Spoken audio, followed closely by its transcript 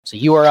So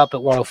you are up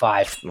at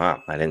 105.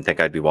 Wow, I didn't think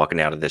I'd be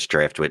walking out of this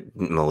draft with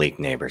Malik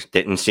Neighbors.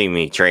 Didn't see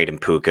me trading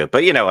Puka,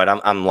 but you know what?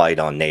 I'm light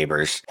on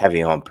Neighbors,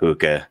 heavy on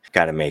Puka.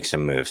 Got to make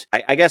some moves.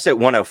 I guess at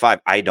 105,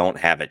 I don't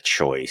have a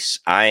choice.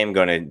 I am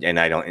going to, and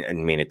I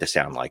don't mean it to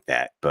sound like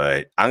that,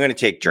 but I'm going to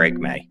take Drake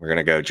May. We're going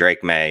to go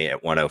Drake May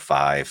at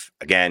 105.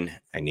 Again,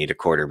 I need a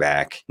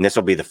quarterback. And this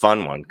will be the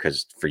fun one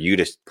because for you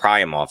to pry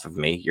him off of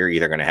me, you're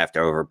either going to have to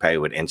overpay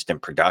with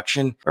instant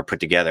production or put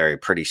together a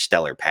pretty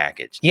stellar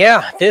package.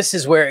 Yeah, this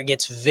is where it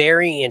gets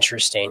very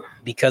interesting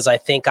because I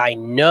think I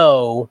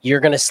know you're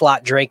going to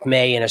slot Drake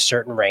May in a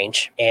certain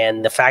range.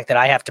 And the fact that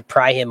I have to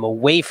pry him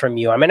away from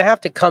you, I'm going to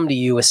have to come to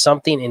you with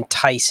something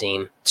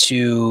enticing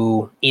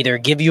to either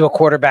give you a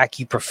quarterback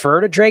you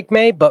prefer to Drake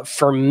May, but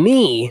for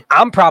me,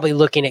 I'm probably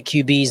looking at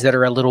QBs that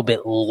are a little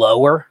bit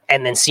lower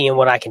and then seeing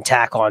what I can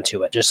tack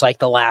onto it, just like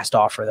the last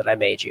offer that I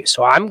made you.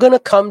 So I'm going to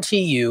come to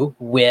you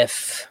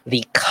with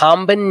the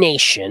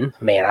combination.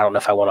 Man, I don't know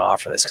if I want to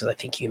offer this because I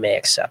think you may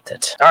accept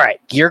it. All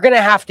right, you're going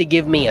to have to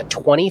give me a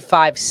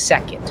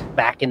 25-second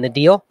back in the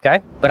deal,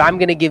 okay? But I'm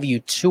going to give you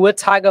Tua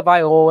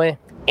Tagovailoa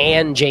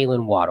and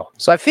Jalen Waddle.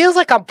 So it feels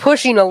like I'm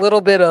pushing a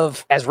little bit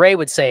of, as Ray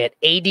would say it,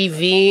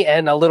 ADV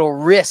and a little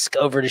risk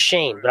over to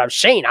Shane. But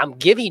I'm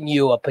giving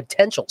you a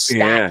potential stack.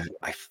 Yeah,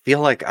 I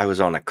feel like I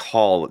was on a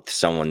call with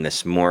someone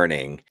this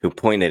morning who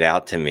pointed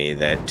out to me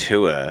that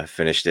Tua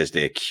finished as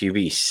the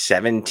QB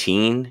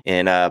 17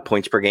 in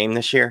points per game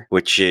this year,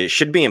 which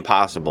should be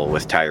impossible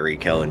with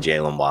Tyreek Hill and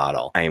Jalen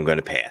Waddle. I am going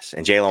to pass.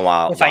 And Jalen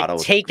Waddle if I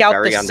take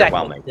out the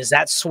second, does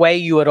that sway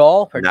you at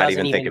all? Or not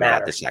even thinking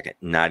about the second.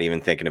 Not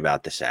even thinking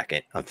about the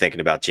second. I'm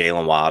thinking about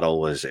Jalen Waddle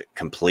was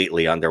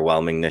completely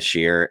underwhelming this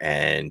year,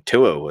 and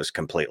Tua was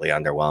completely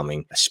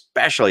underwhelming,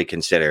 especially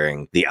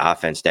considering the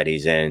offense that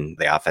he's in,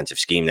 the offensive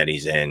scheme that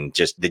he's in,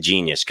 just the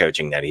genius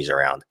coaching that he's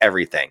around,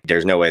 everything.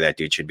 There's no way that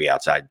dude should be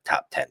outside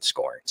top 10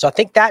 scoring. So I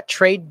think that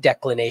trade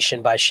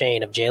declination by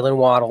Shane of Jalen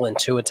Waddle and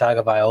Tua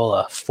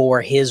Tagovailoa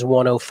for his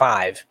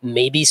 105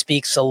 maybe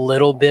speaks a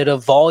little bit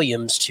of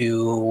volumes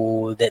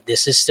to that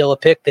this is still a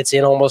pick that's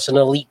in almost an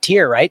elite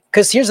tier, right?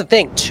 Because here's the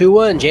thing,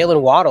 Tua and Jalen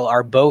Waddle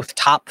are both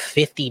top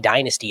 50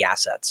 dynasty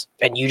assets.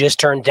 And you just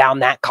turned down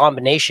that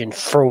combination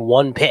for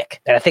one pick.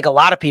 And I think a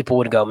lot of people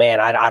would go, man,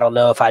 I don't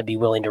know if I'd be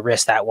willing to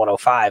risk that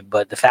 105.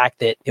 But the fact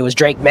that it was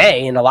Drake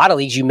May, in a lot of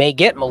leagues, you may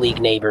get Malik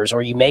Neighbors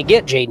or you may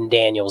get Jaden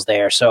Daniels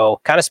there. So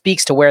kind of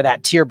speaks to where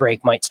that tier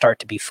break might start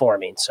to be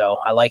forming. So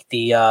I like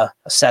the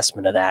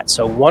assessment of that.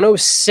 So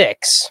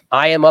 106,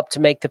 I am up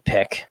to make the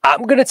pick.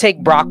 I'm going to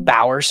take Brock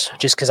Bowers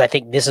just because I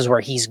think this is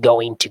where he's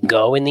going to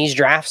go in these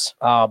drafts.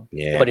 But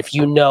if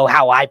you know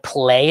how I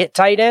play at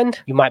tight end,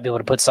 you might be able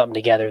to put something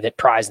together that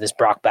pries this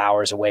Brock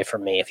Bowers away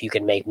from me if you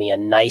can make me a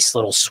nice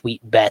little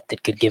sweet bet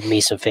that could give me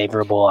some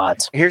favorable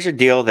odds. Here's a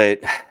deal that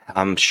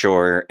I'm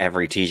sure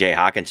every TJ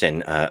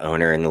Hawkinson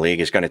owner in the league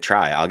is going to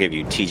try. I'll give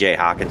you TJ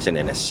Hawkinson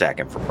in a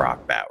second for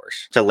Brock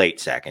Bowers. It's a late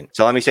second.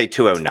 So let me say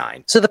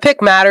 209. So the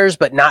pick matters,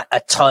 but not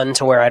a ton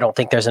to where I don't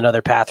think there's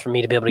another path for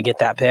me to be able to get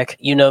that pick.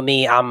 You know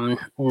me, I'm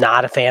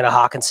not a fan of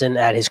Hawkinson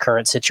at his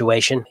current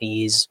situation.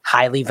 He's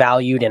highly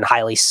valued and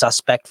highly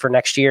suspect for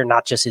next year,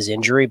 not just his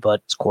injury,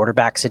 but his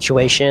quarterback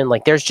situation.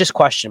 Like there's just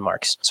question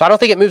marks. So I don't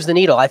think it moves the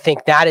needle. I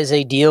think that is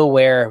a deal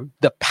where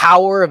the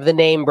power of the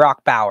name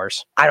Brock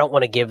Bowers, I don't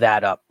want to give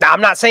that up. Now,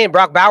 I'm not saying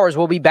Brock Bowers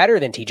will be better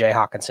than TJ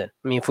Hawkinson.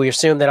 I mean, if we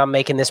assume that I'm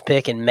making this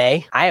pick in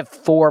May, I have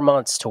 4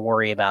 months to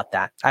worry about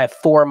that. I have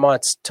 4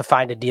 months to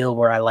find a deal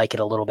where I like it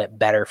a little bit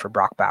better for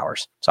Brock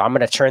Bowers. So I'm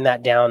going to turn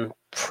that down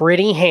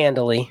pretty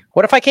handily.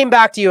 What if I came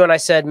back to you and I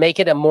said, make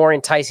it a more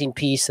enticing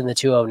piece than the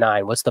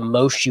 209? What's the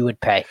most you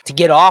would pay to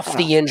get off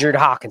the injured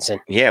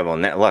Hawkinson? Yeah, well,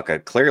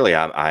 look, clearly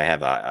I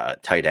have a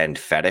tight end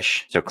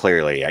fetish. So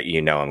clearly,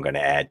 I'm going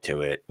to add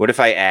to it. What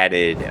if I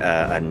added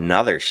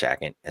another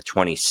second, a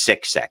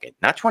 26 second,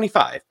 not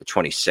 25, but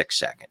 26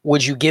 second?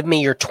 Would you give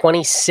me your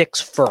 26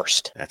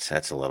 first?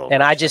 That's a little.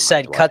 And I just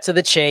said, cut to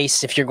the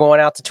chase. If you're going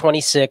out to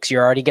 26,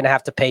 you're already going to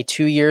have to pay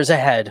 2 years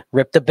ahead.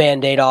 Rip the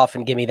Band-Aid off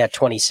and give me that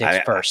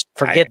 26 first.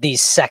 Forget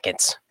these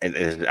seconds.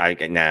 I'm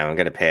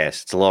going to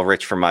pass. It's a little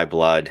rich for my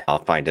blood.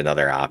 I'll find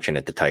another option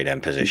at the tight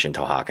end position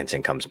until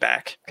Hawkinson comes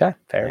back. Okay,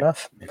 fair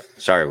enough.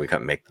 Sorry, we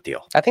couldn't make the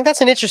deal. I think that's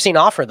an interesting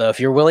offer, though.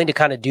 If you're willing to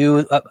kind of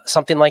do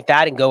something like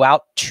that and go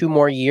out 2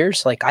 more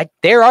years,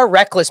 there are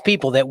reckless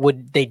people that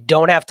they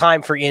don't have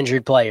time for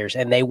injured players,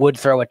 and they would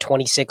throw a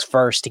 26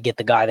 first to get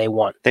the guy they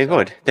want. They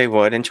would.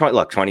 And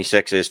look,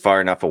 26 is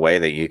far enough away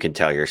that you can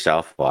tell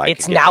yourself, well,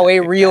 it's now a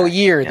real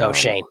year, though,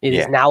 Shane. It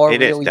is now a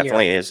real year. It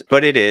definitely is.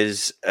 But it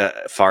is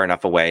far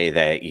enough away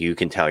that you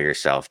can tell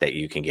yourself that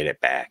you can get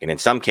it back. And in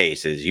some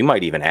cases, you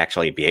might even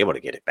actually be able to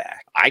get it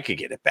back. I could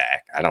get it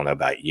back. I don't know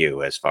about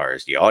you as far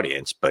as the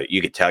audience, but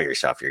you could tell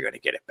yourself you're going to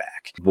get it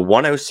back. But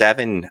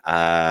 107,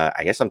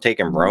 I guess I'm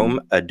taking Rome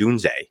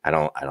Odunze. I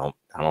don't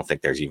I don't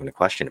think there's even a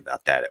question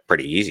about that.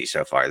 Pretty easy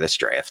so far this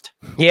draft.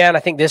 Yeah, and I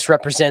think this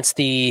represents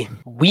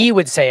we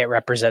would say it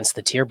represents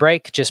the tier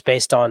break just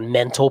based on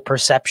mental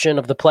perception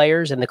of the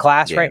players in the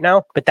class right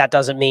now. But that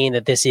doesn't mean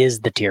that this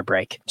is the tier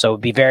break. So it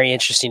would be very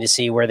interesting to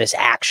see where this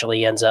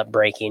actually ends up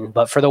breaking.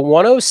 But for the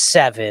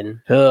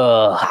 107,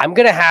 I'm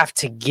going to have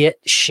to get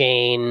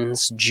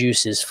Shane's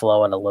juices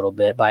flowing a little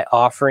bit by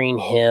offering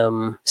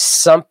him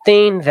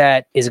something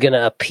that is going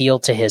to appeal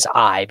to his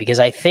eye. Because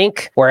I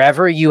think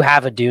wherever you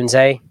have a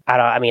Dunze,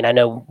 I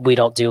know we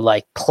don't do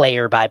like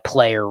player by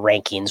player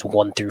rankings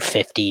 1 through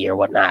 50 or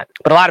whatnot,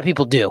 but a lot of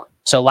people do.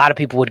 So a lot of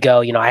people would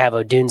go, I have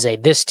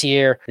Odunze this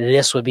tier.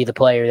 This would be the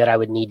player that I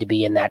would need to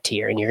be in that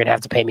tier. And you're going to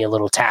have to pay me a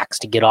little tax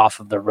to get off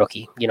of the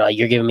rookie.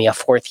 You're giving me a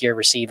 4th-year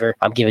receiver.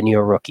 I'm giving you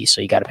a rookie. So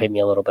you got to pay me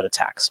a little bit of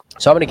tax.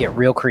 So I'm going to get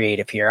real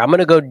creative here. I'm going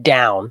to go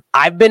down.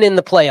 I've been in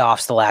the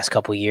playoffs the last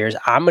couple of years.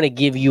 I'm going to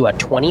give you a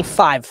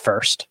 25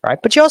 first, right?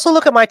 But you also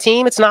look at my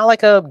team. It's not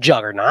like a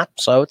juggernaut.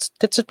 So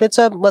it's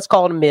a let's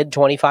call it a mid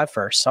 25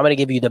 first. So I'm going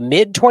to give you the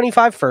mid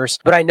 25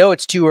 first, but I know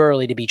it's too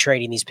early to be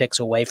trading these picks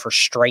away for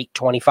straight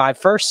 25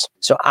 first.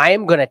 So I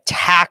am going to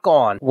tack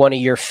on one of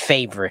your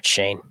favorites,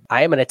 Shane.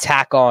 I am going to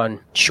tack on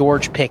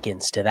George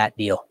Pickens to that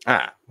deal.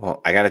 Well,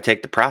 I got to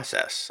take the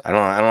process. I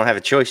don't have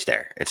a choice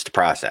there. It's the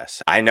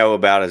process. I know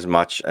about as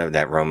much of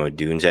that Rome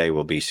Odunze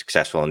will be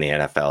successful in the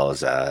NFL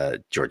as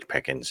George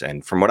Pickens.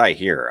 And from what I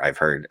hear, I've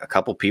heard a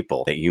couple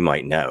people that you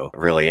might know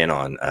really in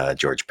on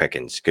George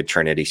Pickens. Good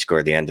Trinity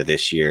score the end of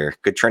this year.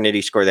 Good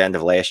Trinity score the end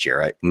of last year,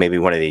 right? Maybe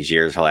one of these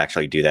years he'll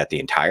actually do that the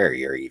entire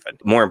year even.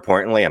 More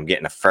importantly, I'm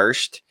getting a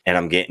first and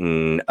I'm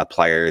getting a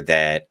player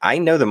that I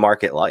know the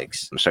market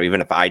likes. So even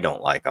if I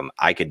don't like him,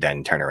 I could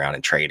then turn around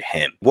and trade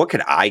him. What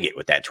could I get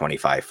with that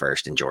 25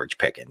 first in George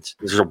Pickens?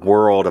 There's a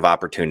world of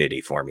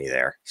opportunity for me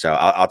there. So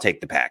I'll take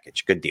the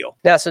package. Good deal.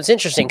 Now, so it's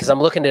interesting because I'm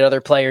looking at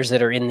other players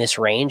that are in this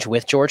range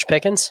with George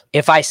Pickens.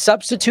 If I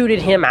substituted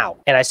him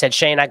out and I said,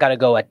 Shane, I got to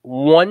go at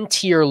 1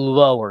 tier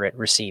lower at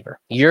receiver,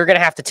 you're going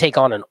to have to take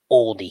on an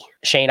oldie.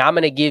 Shane, I'm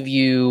going to give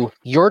you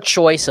your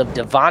choice of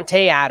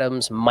Devontae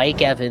Adams,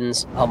 Mike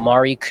Evans,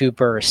 Amari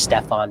Cooper, or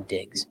Stephon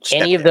Diggs.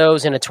 Any of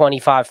those in a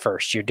 25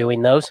 first. You're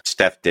doing those?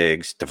 Steph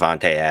Diggs,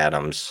 Devontae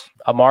Adams,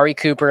 Amari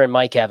Cooper, and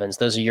Mike Evans.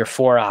 Those are your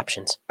 4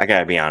 options. I got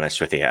to be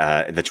honest with you.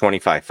 The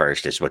 25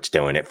 first is what's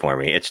doing it for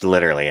me. It's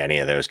literally any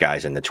of those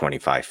guys in the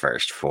 25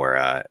 first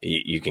for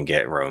you can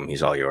get Rome.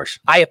 He's all yours.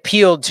 I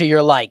appealed to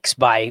your likes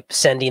by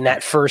sending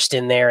that first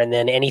in there, and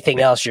then anything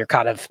else you're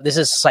this is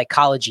a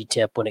psychology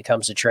tip when it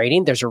comes to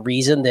trading. There's a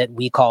reason that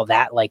we call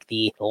that like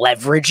the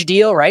leverage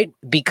deal, right?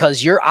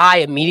 Because your eye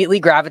immediately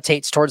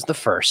gravitates towards the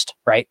first,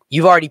 right?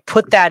 You've already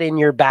put that in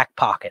your back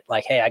pocket.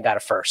 Like, hey, I got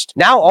a first.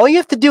 Now all you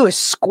have to do is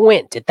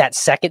squint at that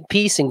second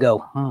piece and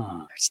go,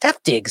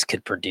 Steph Diggs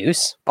could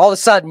produce. All of a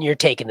sudden you're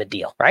taking the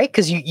deal, right?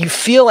 Because you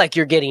feel like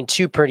you're getting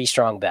 2 pretty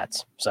strong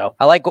bets. So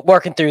I like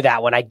working through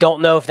that one. I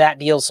don't know if that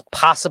deal's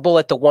possible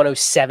at the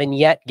 107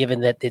 yet,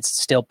 given that it's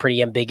still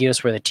pretty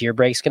ambiguous where the tier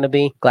break's going to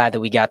be. Glad that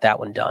we got that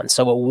one done.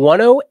 So at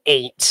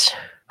 108,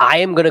 I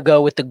am going to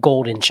go with the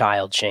golden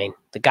child, Shane.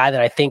 The guy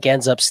that I think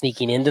ends up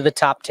sneaking into the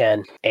top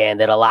 10 and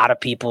that a lot of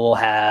people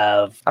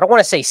have, I don't want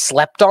to say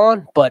slept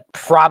on, but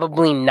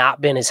probably not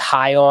been as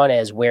high on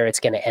as where it's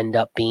going to end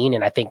up being.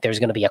 And I think there's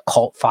going to be a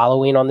cult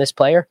following on this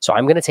player. So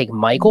I'm going to take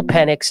Michael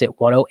Penix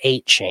at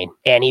 108, Shane.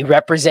 And he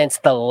represents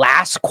the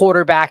last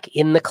quarterback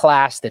in the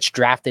class that's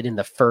drafted in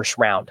the first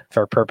round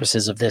for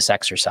purposes of this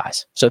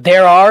exercise. So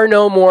there are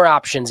no more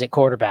options at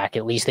quarterback,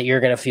 at least that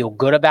you're going to feel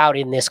good about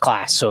in this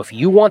class. So if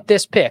you want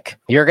this pick,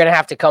 you're going to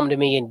have to come to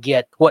me and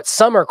get what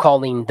some are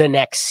calling the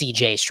next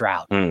CJ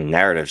Stroud.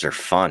 Narratives are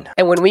fun.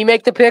 And when we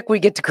make the pick, we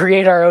get to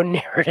create our own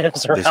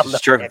narratives around this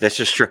is true. Pick. This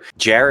is true.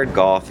 Jared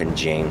Goff and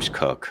James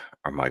Cook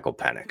are Michael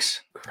Penix.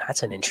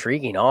 That's an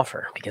intriguing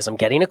offer because I'm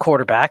getting a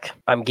quarterback.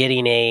 I'm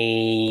getting a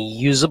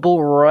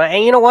usable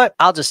and you know what?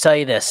 I'll just tell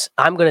you this.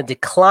 I'm going to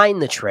decline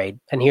the trade.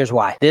 And here's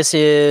why. This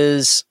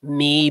is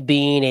me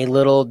being a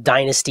little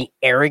dynasty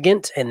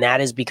arrogant. And that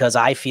is because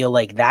I feel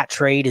like that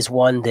trade is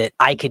one that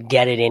I could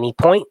get at any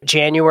point.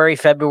 January,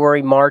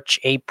 February, March,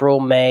 April,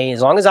 May.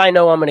 As long as I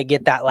know I'm going to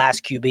get that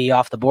last QB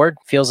off the board,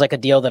 feels like a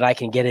deal that I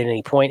can get at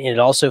any point. And it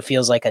also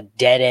feels like a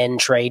dead end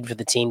trade for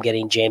the team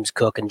getting James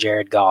Cook and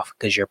Jared Goff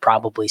because you're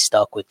probably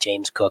stuck with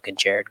James Cook and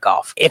Jared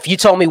Goff. If you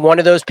told me one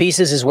of those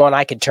pieces is one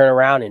I could turn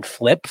around and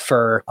flip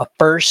for a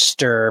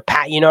first or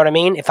you know what I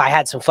mean? If I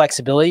had some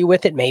flexibility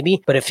with it,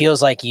 maybe. But it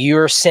feels like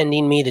you're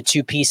sending me the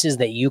 2 pieces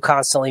that you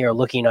constantly are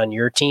looking on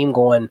your team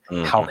going,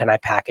 how can I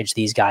package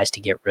these guys to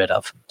get rid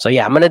of? So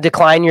yeah, I'm going to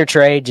decline your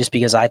trade just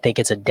because I think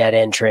it's a dead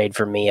end trade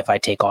for me if I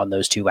take on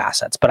those 2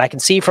 assets. But I can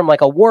see from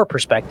like a war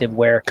perspective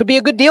where it could be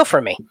a good deal for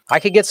me.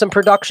 I could get some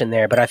production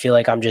there, but I feel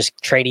like I'm just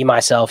trading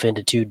myself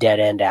into 2 dead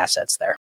end assets there.